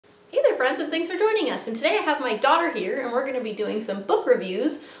friends, and thanks for joining us. And today I have my daughter here, and we're going to be doing some book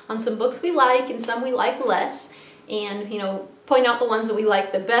reviews on some books we like and some we like less, and point out the ones that we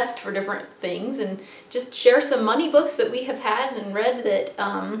like the best for different things, and just share some money books that we have had and read that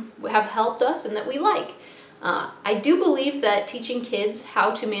have helped us and that we like. I do believe that teaching kids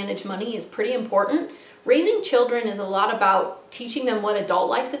how to manage money is pretty important. Raising children is a lot about teaching them what adult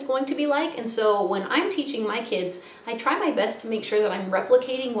life is going to be like, and so when I'm teaching my kids, I try my best to make sure that I'm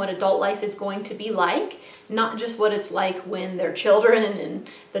replicating what adult life is going to be like, not just what it's like when they're children and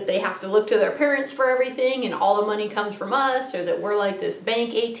that they have to look to their parents for everything and all the money comes from us, or that we're like this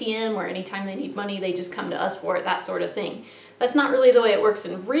bank ATM where anytime they need money they just come to us for it, that sort of thing. That's not really the way it works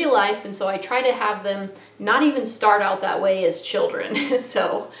in real life, and so I try to have them not even start out that way as children.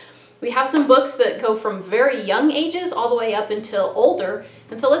 So we have some books that go from very young ages all the way up until older.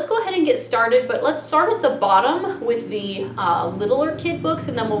 And so let's go ahead and get started, but let's start at the bottom with the littler kid books,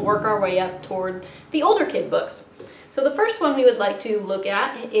 and then we'll work our way up toward the older kid books. So the first one we would like to look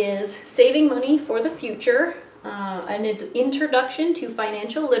at is Saving Money for the Future, an introduction to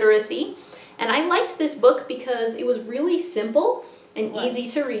financial literacy. And I liked this book because it was really simple and easy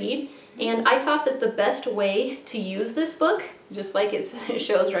to read. And I thought that the best way to use this book, just like it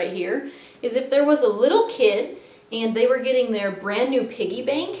shows right here, is if there was a little kid and they were getting their brand new piggy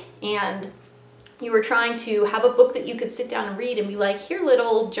bank, and you were trying to have a book that you could sit down and read and be like, here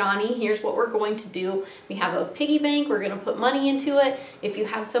little Johnny, here's what we're going to do. We have a piggy bank, we're going to put money into it. If you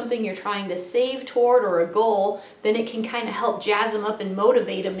have something you're trying to save toward or a goal, then it can kind of help jazz them up and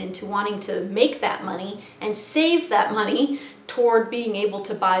motivate them into wanting to make that money and save that money toward being able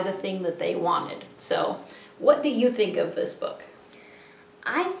to buy the thing that they wanted. So what do you think of this book?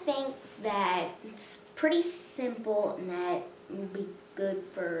 I think that it's pretty simple and that would be good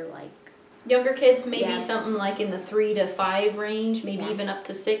for younger kids, maybe something like in the 3 to 5 range, maybe even up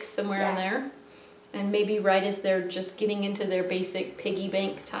to 6, somewhere in there. And maybe right as they're just getting into their basic piggy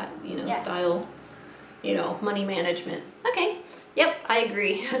bank style, money management. Okay, yep, I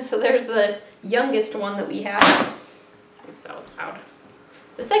agree. So there's the youngest one that we have. Oops, that was loud.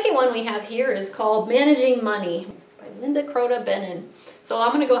 The second one we have here is called Managing Money by Linda Crota-Benin. So I'm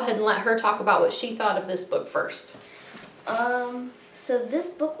going to go ahead and let her talk about what she thought of this book first. So this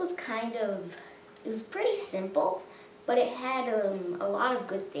book was it was pretty simple, but it had a lot of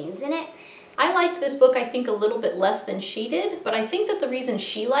good things in it. I liked this book, I think, a little bit less than she did, but I think that the reason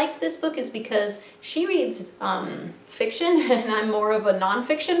she liked this book is because she reads fiction, and I'm more of a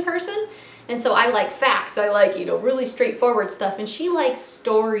nonfiction person. And so I like facts, I like, really straightforward stuff, and she likes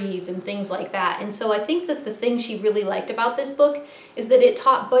stories and things like that. And so I think that the thing she really liked about this book is that it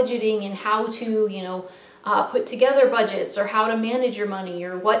taught budgeting and how to, put together budgets, or how to manage your money,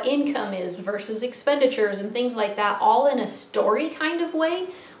 or what income is versus expenditures and things like that, all in a story kind of way,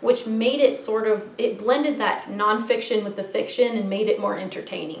 which made it it blended that nonfiction with the fiction and made it more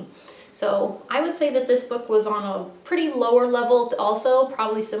entertaining. So I would say that this book was on a pretty lower level also,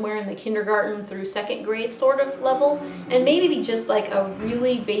 probably somewhere in the kindergarten through 2nd grade sort of level, and maybe just like a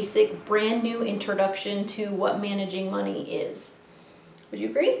really basic brand new introduction to what managing money is. Would you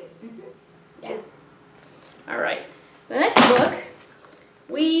agree? Mm-hmm. Yeah. All right. The next book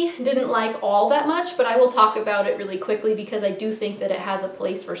we didn't like all that much, but I will talk about it really quickly because I do think that it has a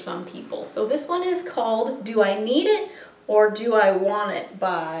place for some people. So this one is called Do I Need It or Do I Want It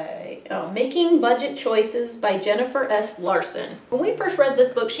by Making Budget Choices by Jennifer S. Larson. When we first read this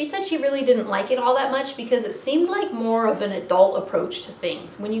book, she said she really didn't like it all that much because it seemed like more of an adult approach to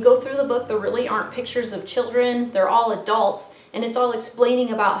things. When you go through the book, there really aren't pictures of children, they're all adults, and it's all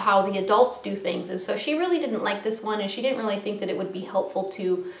explaining about how the adults do things. And so she really didn't like this one, and she didn't really think that it would be helpful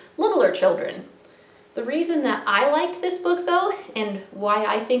to littler children. The reason that I liked this book, though, and why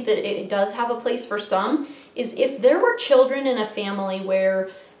I think that it does have a place for some, is if there were children in a family where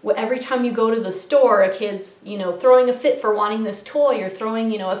every time you go to the store, a kid's, throwing a fit for wanting this toy, or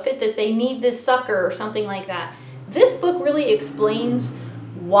throwing, a fit that they need this sucker or something like that. This book really explains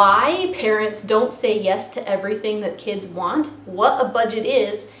why parents don't say yes to everything that kids want, what a budget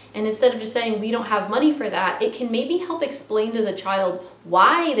is, and instead of just saying we don't have money for that, it can maybe help explain to the child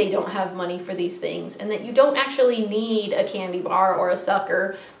why they don't have money for these things, and that you don't actually need a candy bar or a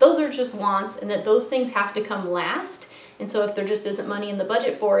sucker. Those are just wants, and that those things have to come last. And so if there just isn't money in the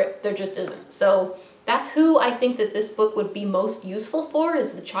budget for it, there just isn't. So that's who I think that this book would be most useful for,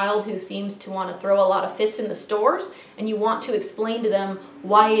 is the child who seems to want to throw a lot of fits in the stores, and you want to explain to them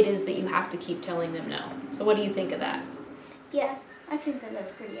why it is that you have to keep telling them no. So what do you think of that? Yeah, I think that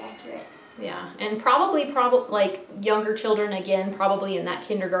that's pretty accurate. Yeah, and probably like younger children, again, probably in that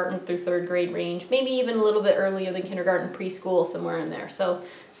kindergarten through 3rd grade range, maybe even a little bit earlier than kindergarten, preschool, somewhere in there. So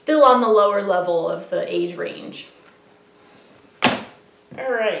still on the lower level of the age range.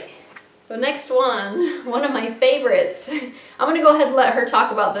 All right, the next one of my favorites. I'm going to go ahead and let her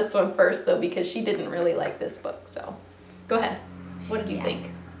talk about this one first, though, because she didn't really like this book. So go ahead. What did you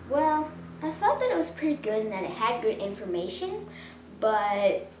think? Well, I thought that it was pretty good and that it had good information,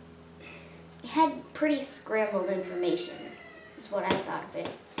 but it had pretty scrambled information, is what I thought of it.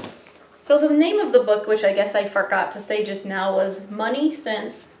 So the name of the book, which I guess I forgot to say just now, was Money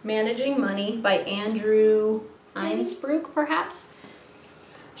Sense, Managing Money by Andrew Innsbruck, perhaps.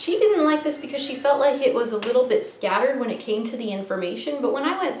 She didn't like this because she felt like it was a little bit scattered when it came to the information, but when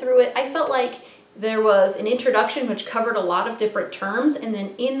I went through it, I felt like there was an introduction which covered a lot of different terms, and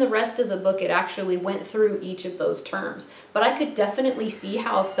then in the rest of the book it actually went through each of those terms. But I could definitely see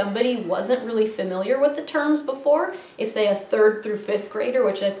how if somebody wasn't really familiar with the terms before, if say a 3rd through 5th grader,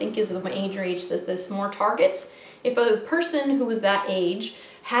 which I think is the age range that this more targets, if a person who was that age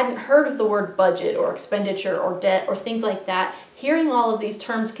hadn't heard of the word budget or expenditure or debt or things like that, hearing all of these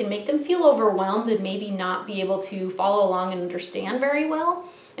terms can make them feel overwhelmed and maybe not be able to follow along and understand very well.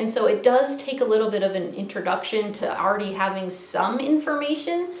 And so it does take a little bit of an introduction to already having some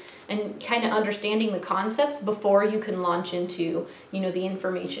information and kind of understanding the concepts before you can launch into, the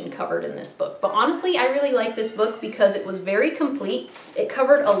information covered in this book. But honestly, I really like this book because it was very complete. It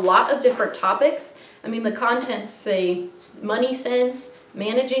covered a lot of different topics. I mean, the contents say money sense,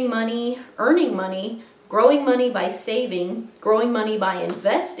 managing money, earning money, growing money by saving, growing money by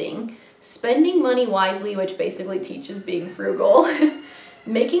investing, spending money wisely, which basically teaches being frugal,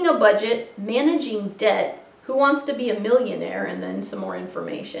 making a budget, managing debt, who wants to be a millionaire, and then some more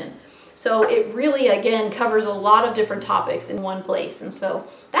information. So it really, again, covers a lot of different topics in one place. And so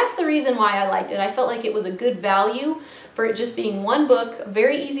that's the reason why I liked it. I felt like it was a good value for it just being one book,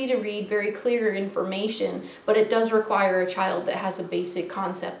 very easy to read, very clear information, but it does require a child that has a basic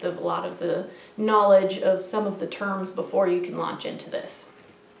concept of a lot of the knowledge of some of the terms before you can launch into this.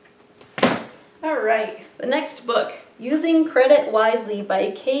 All right, the next book, Using Credit Wisely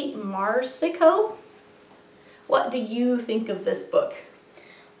by Kate Marsico. What do you think of this book?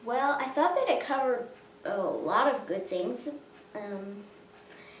 Well, I thought that it covered a lot of good things,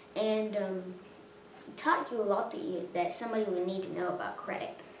 and taught you a lot that somebody would need to know about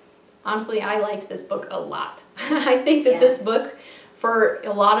credit. Honestly, I liked this book a lot. I think that this book, for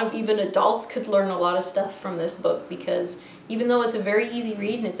a lot of even adults, could learn a lot of stuff from this book, because even though it's a very easy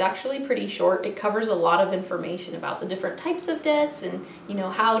read and it's actually pretty short, it covers a lot of information about the different types of debts and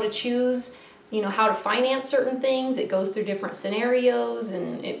how to choose, how to finance certain things. It goes through different scenarios,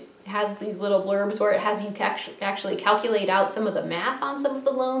 and it has these little blurbs where it has you actually calculate out some of the math on some of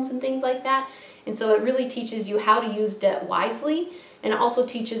the loans and things like that. And so it really teaches you how to use debt wisely, and it also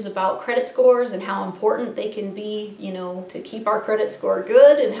teaches about credit scores and how important they can be, to keep our credit score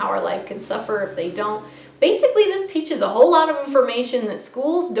good, and how our life can suffer if they don't. Basically, this teaches a whole lot of information that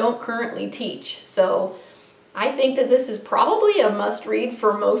schools don't currently teach. So I think that this is probably a must-read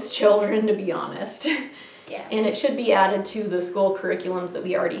for most children, to be honest. Yeah. And it should be added to the school curriculums that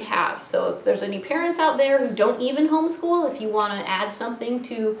we already have. So if there's any parents out there who don't even homeschool, if you want to add something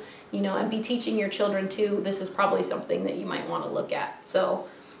to, and be teaching your children too, this is probably something that you might want to look at. So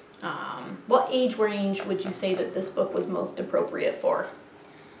what age range would you say that this book was most appropriate for?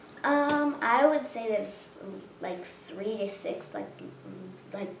 I would say that it's like 3 to 6,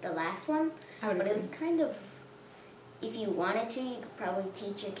 like the last one. But it was kind of, if you wanted to, you could probably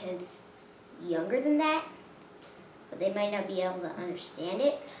teach your kids younger than that, but they might not be able to understand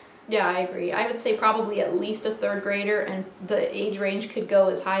it. Yeah, I agree. I would say probably at least a 3rd grader, and the age range could go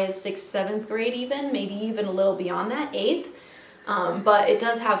as high as 6th, 7th grade even, maybe even a little beyond that, 8th. But it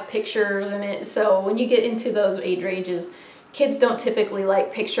does have pictures in it, so when you get into those age ranges, kids don't typically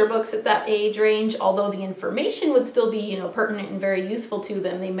like picture books at that age range, although the information would still be, pertinent and very useful to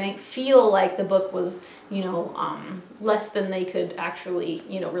them. They might feel like the book was, less than they could actually,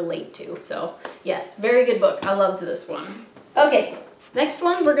 relate to. So yes, very good book. I loved this one. Okay, next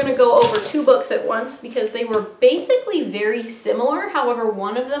one, we're gonna go over 2 books at once because they were basically very similar. However,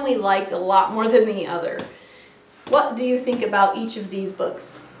 one of them we liked a lot more than the other. What do you think about each of these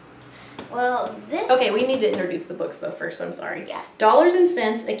books? Well, Okay, we need to introduce the books though first, I'm sorry. Yeah. Dollars and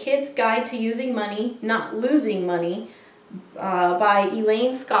Cents, A Kid's Guide to Using Money, Not Losing Money, by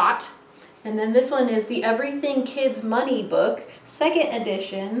Elaine Scott. And then this one is The Everything Kids Money Book, 2nd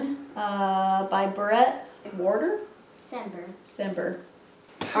edition, by Brett Warder? Sember.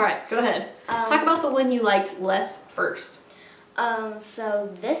 All right, go ahead. Talk about the one you liked less first.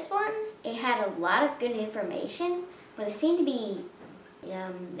 So this one, it had a lot of good information, but it seemed to be,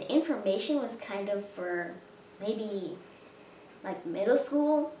 the information was kind of for maybe like middle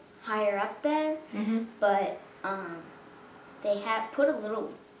school, higher up there, but they had put a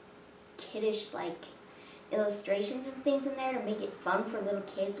little kiddish like illustrations and things in there to make it fun for little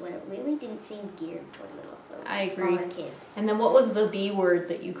kids when it really didn't seem geared toward smaller kids. And then what was the B word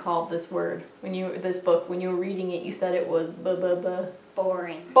that you called this word this book when you were reading it? You said it was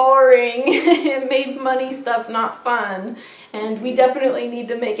boring. Boring. It made money stuff not fun, and we definitely need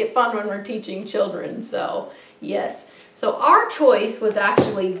to make it fun when we're teaching children. So yes. So our choice was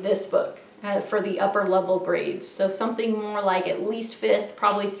actually this book for the upper level grades. So something more like at least 5th,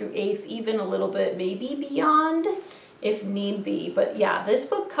 probably through 8th, even a little bit maybe beyond if need be. But yeah, this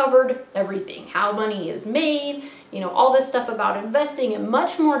book covered everything. How money is made, all this stuff about investing in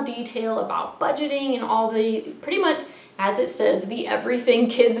much more detail, about budgeting and all the, pretty much, as it says, the everything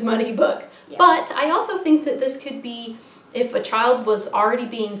kids money book. Yeah. But I also think that this could be, if a child was already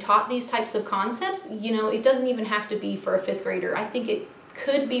being taught these types of concepts, it doesn't even have to be for a 5th grader. I think it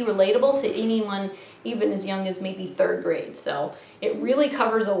could be relatable to anyone even as young as maybe 3rd grade. So it really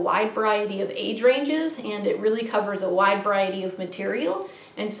covers a wide variety of age ranges, and it really covers a wide variety of material.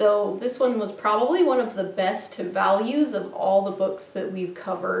 And so this one was probably one of the best values of all the books that we've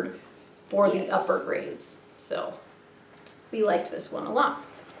covered for the upper grades. So we liked this one a lot.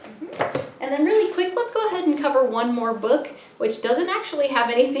 And then really quick, let's go ahead and cover one more book, which doesn't actually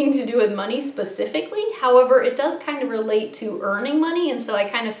have anything to do with money specifically. However, it does kind of relate to earning money, and so I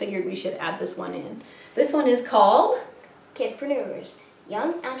kind of figured we should add this one in. This one is called Kidpreneurs,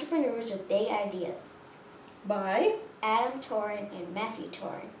 Young Entrepreneurs with Big Ideas by Adam Torin and Matthew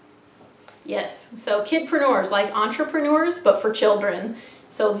Torin. Yes, so kidpreneurs, like entrepreneurs, but for children.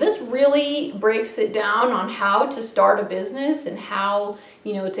 So this really breaks it down on how to start a business and how,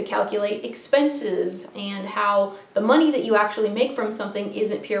 to calculate expenses and how the money that you actually make from something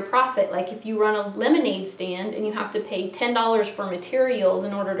isn't pure profit. Like if you run a lemonade stand and you have to pay $10 for materials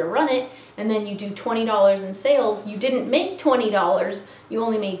in order to run it, and then you do $20 in sales, you didn't make $20, you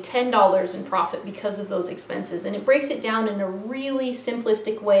only made $10 in profit because of those expenses. And it breaks it down in a really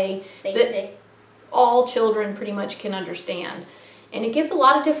simplistic way that all children pretty much can understand. And it gives a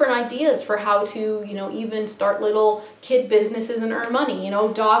lot of different ideas for how to, even start little kid businesses and earn money.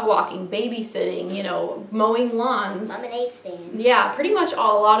 Dog walking, babysitting, mowing lawns. Lemonade stand. Yeah, pretty much a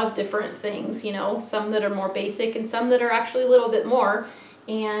lot of different things, some that are more basic and some that are actually a little bit more.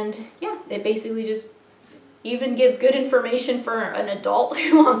 And yeah, it basically just even gives good information for an adult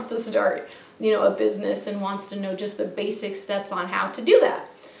who wants to start, a business and wants to know just the basic steps on how to do that.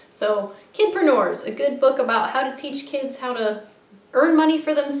 So Kidpreneurs, a good book about how to teach kids how to earn money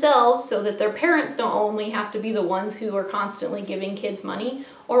for themselves so that their parents don't only have to be the ones who are constantly giving kids money,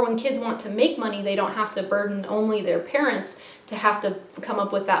 or when kids want to make money, they don't have to burden only their parents to have to come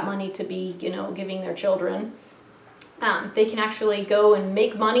up with that money to be, giving their children. They can actually go and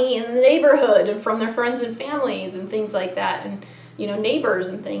make money in the neighborhood and from their friends and families and things like that, and neighbors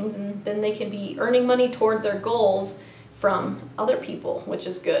and things, and then they can be earning money toward their goals from other people, which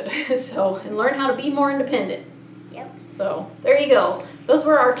is good. So, and learn how to be more independent. Yep. So there you go. Those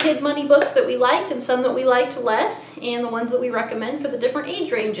were our kid money books that we liked and some that we liked less, and the ones that we recommend for the different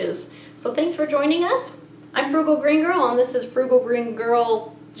age ranges. So thanks for joining us. I'm Frugal Green Girl, and this is Frugal Green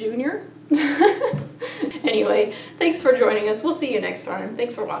Girl Jr. Anyway, thanks for joining us. We'll see you next time.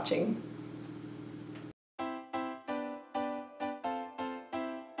 Thanks for watching.